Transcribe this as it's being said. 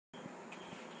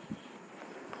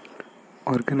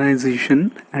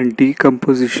Organization and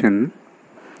decomposition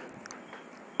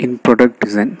in product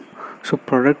design. So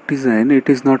product design, it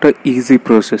is not a easy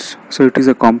process. So it is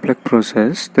a complex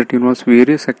process that involves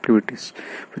various activities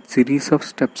with series of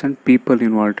steps and people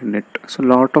involved in it. So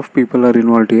lot of people are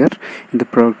involved here in the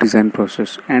product design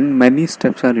process and many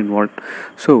steps are involved.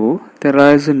 So there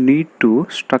is a need to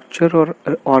structure or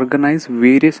organize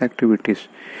various activities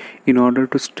in order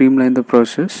to streamline the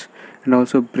process and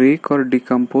also break or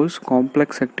decompose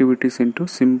complex activities into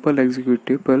simple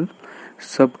executable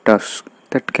subtasks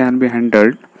that can be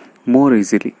handled more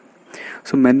easily.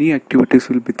 So many activities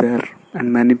will be there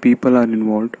and many people are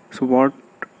involved. So what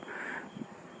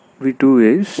we do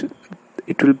is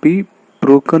it will be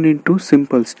broken into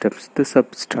simple steps, the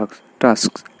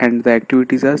tasks, and the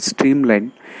activities are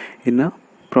streamlined in a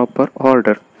proper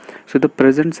order. So the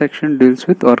present section deals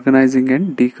with organizing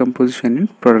and decomposition in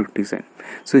product design.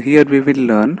 So here we will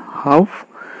learn how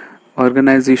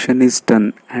organization is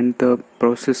done and the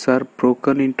process are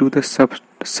broken into the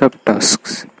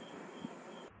subtasks.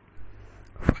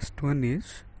 First one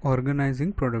is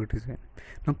organizing product design.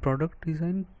 Now product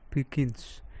design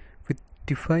begins with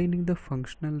defining the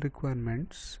functional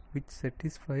requirements which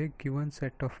satisfy a given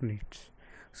set of needs.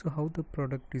 So how the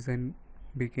product design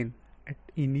begin? At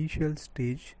initial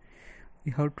stage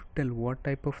you have to tell what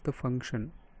type of the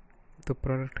function the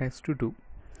product has to do,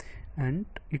 and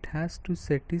it has to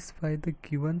satisfy the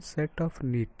given set of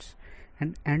needs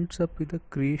and ends up with the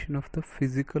creation of the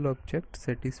physical object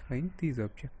satisfying these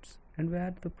objects. And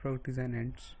where the product design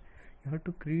ends, you have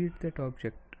to create that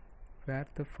object where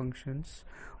the functions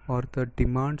or the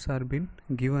demands are been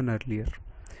given earlier.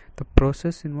 The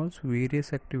process involves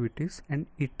various activities and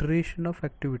iteration of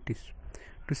activities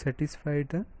to satisfy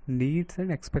the needs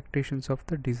and expectations of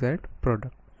the desired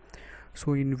product.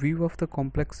 So in view of the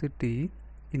complexity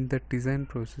in the design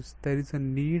process, there is a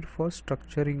need for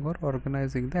structuring or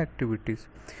organizing the activities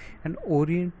and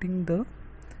orienting the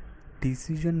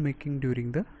decision making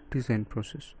during the design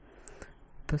process.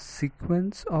 The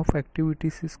sequence of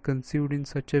activities is conceived in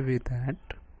such a way that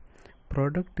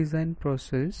product design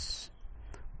process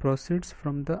proceeds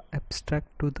from the abstract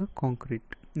to the concrete.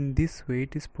 In this way,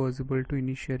 it is possible to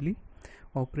initially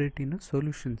operate in a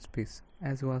solution space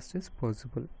as vast as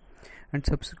possible and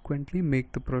subsequently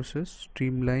make the process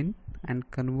streamline and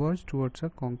converge towards a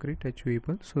concrete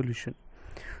achievable solution.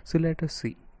 So let us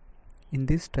see. In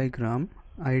this diagram,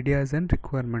 ideas and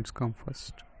requirements come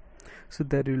first. So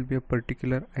there will be a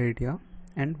particular idea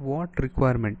and what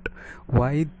requirement,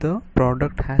 why the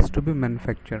product has to be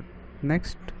manufactured.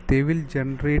 Next, they will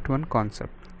generate one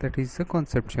concept, that is the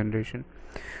concept generation.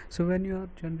 So when you are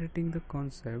generating the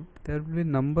concept, there will be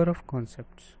number of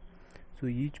concepts. So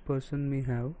each person may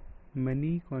have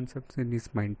many concepts in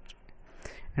his mind.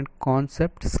 And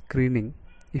concept screening,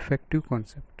 effective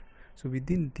concept. So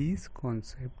within these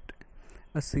concepts,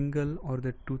 a single or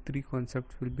the 2-3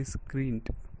 concepts will be screened.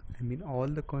 I mean all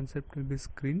the concepts will be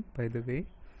screened, by the way,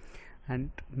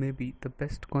 and maybe the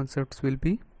best concepts will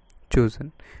be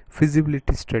chosen.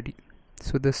 Feasibility study.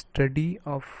 So the study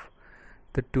of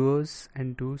the do's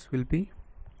and do's will be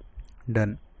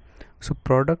done. So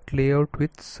product layout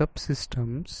with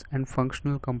subsystems and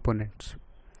functional components.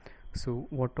 So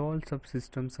what all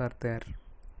subsystems are there?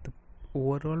 The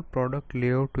overall product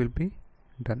layout will be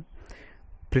done.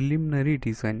 Preliminary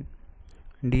design,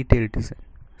 detailed design.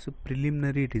 So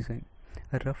preliminary design,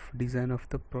 a rough design of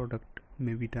the product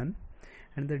may be done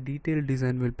and the detailed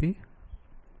design will be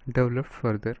developed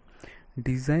further.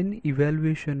 Design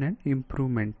evaluation and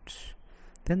improvements.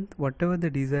 Then whatever the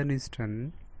design is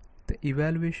done, the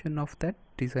evaluation of that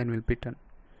design will be done,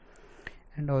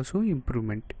 and also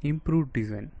improved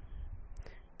design.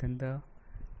 Then the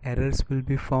errors will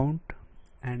be found,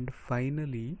 and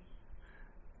finally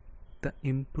the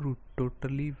improved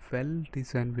totally well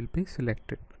design will be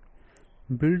selected.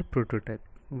 Build prototype.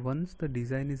 Once the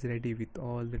design is ready with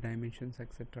all the dimensions,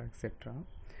 etc.,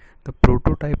 the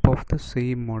prototype of the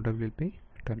same model will be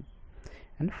done.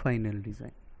 And final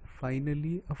design.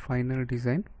 Finally a final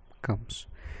design comes.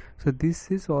 So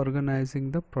this is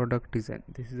organizing the product design.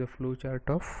 This is a flow chart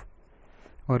of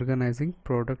organizing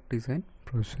product design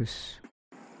process.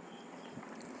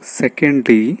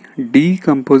 Secondly,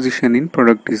 decomposition in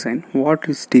product design. What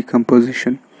is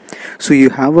decomposition? So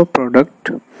you have a product.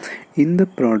 In the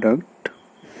product,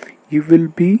 you will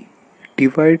be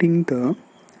dividing the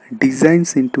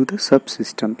designs into the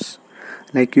subsystems.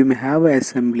 Like you may have an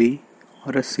assembly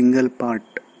or a single part.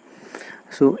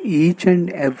 So each and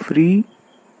every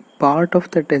part of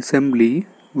that assembly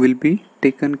will be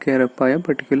taken care of by a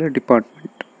particular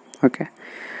department. Okay.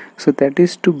 So that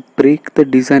is to break the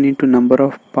design into number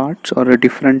of parts or a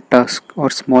different task or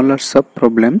smaller sub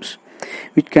problems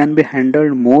which can be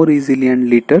handled more easily and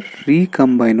later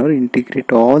recombine or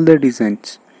integrate all the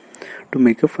designs to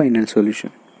make a final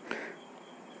solution.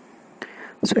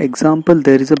 So example,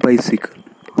 there is a bicycle.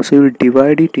 So you will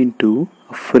divide it into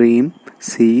a frame,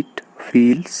 seat,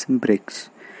 wheels, brakes.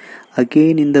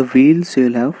 Again in the wheels you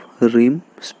will have rim,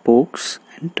 spokes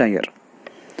and tire.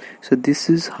 So this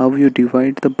is how you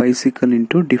divide the bicycle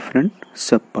into different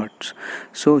subparts.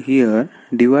 So here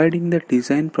dividing the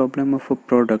design problem of a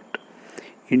product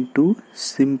into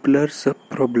simpler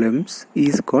sub-problems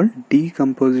is called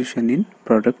decomposition in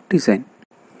product design.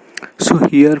 So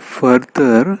here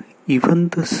further, even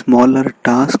the smaller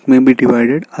task may be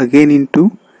divided again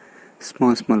into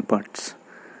small parts.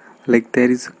 Like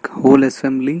there is a whole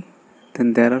assembly,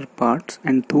 then there are parts,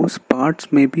 and those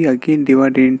parts may be again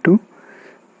divided into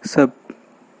sub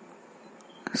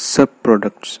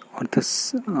products or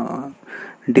the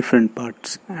different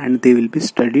parts, and they will be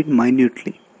studied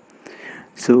minutely.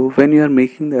 So when you are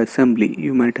making the assembly,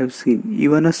 you might have seen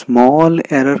even a small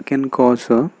error can cause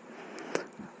a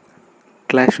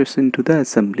clashes into the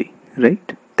assembly,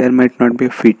 right? There might not be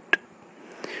a fit,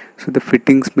 so the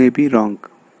fittings may be wrong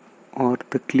or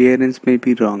the clearance may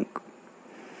be wrong,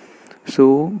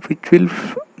 so which will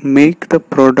make the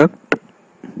product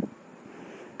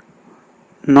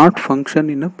not function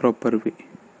in a proper way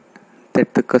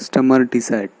that the customer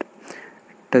desired.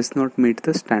 It does not meet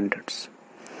the standards.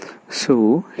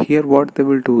 So here what they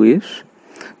will do is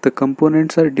the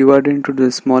components are divided into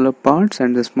the smaller parts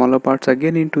and the smaller parts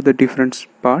again into the different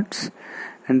parts,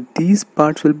 and these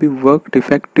parts will be worked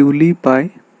effectively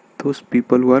by those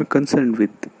people who are concerned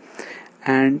with,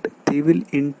 and they will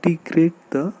integrate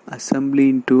the assembly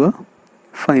into a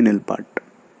final part.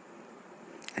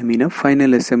 A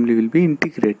final assembly will be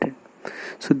integrated.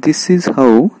 So this is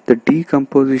how the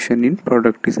decomposition in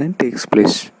product design takes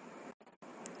place.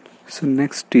 So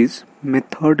next is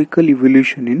methodical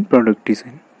evolution in product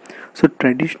design. So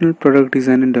traditional product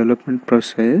design and development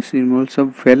process involves a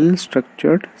well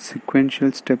structured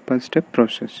sequential step-by-step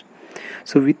process.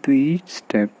 So with each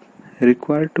step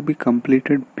required to be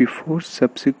completed before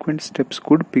subsequent steps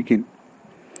could begin.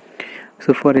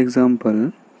 So for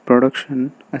example,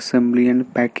 production, assembly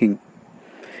and packing.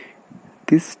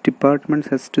 This department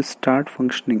has to start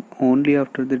functioning only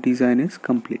after the design is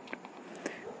complete.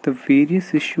 The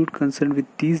various issues concerned with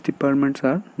these departments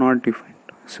are not defined,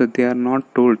 so they are not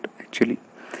told actually,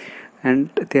 and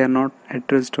they are not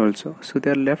addressed also, so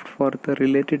they are left for the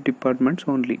related departments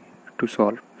only to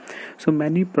solve. So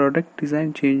many product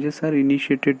design changes are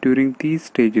initiated during these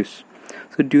stages.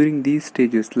 So during these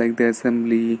stages like the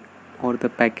assembly or the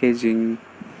packaging,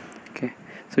 okay,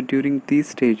 so during these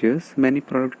stages many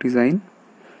product design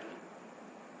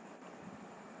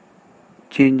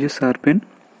changes are been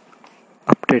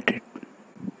updated.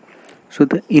 So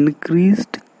the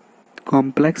increased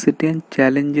complexity and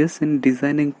challenges in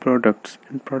designing products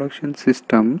and production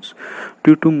systems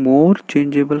due to more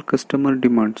changeable customer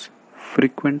demands,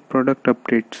 frequent product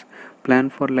updates, plan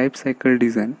for life cycle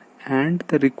design and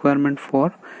the requirement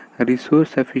for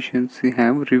resource efficiency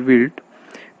have revealed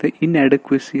the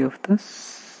inadequacy of the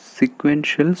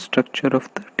sequential structure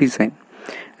of the design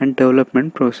and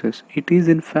development process. It is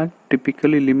in fact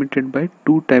typically limited by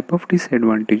two types of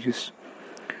disadvantages.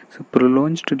 So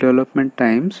prolonged development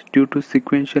times due to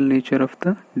sequential nature of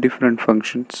the different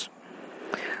functions.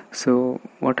 So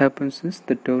what happens is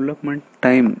the development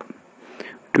time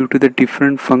due to the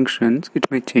different functions it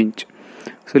may change.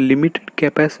 So limited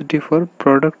capacity for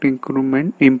product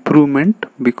improvement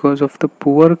because of the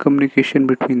poor communication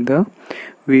between the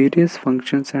various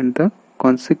functions and the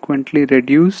consequently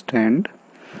reduced and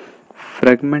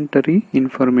fragmentary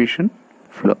information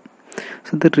flow.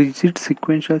 So the rigid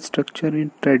sequential structure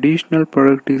in traditional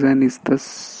product design is thus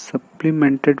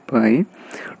supplemented by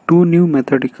two new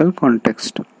methodical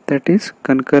contexts, that is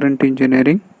concurrent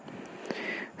engineering,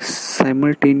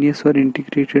 simultaneous or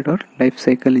integrated or life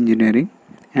cycle engineering,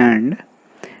 and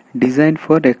design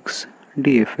for X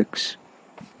DFX.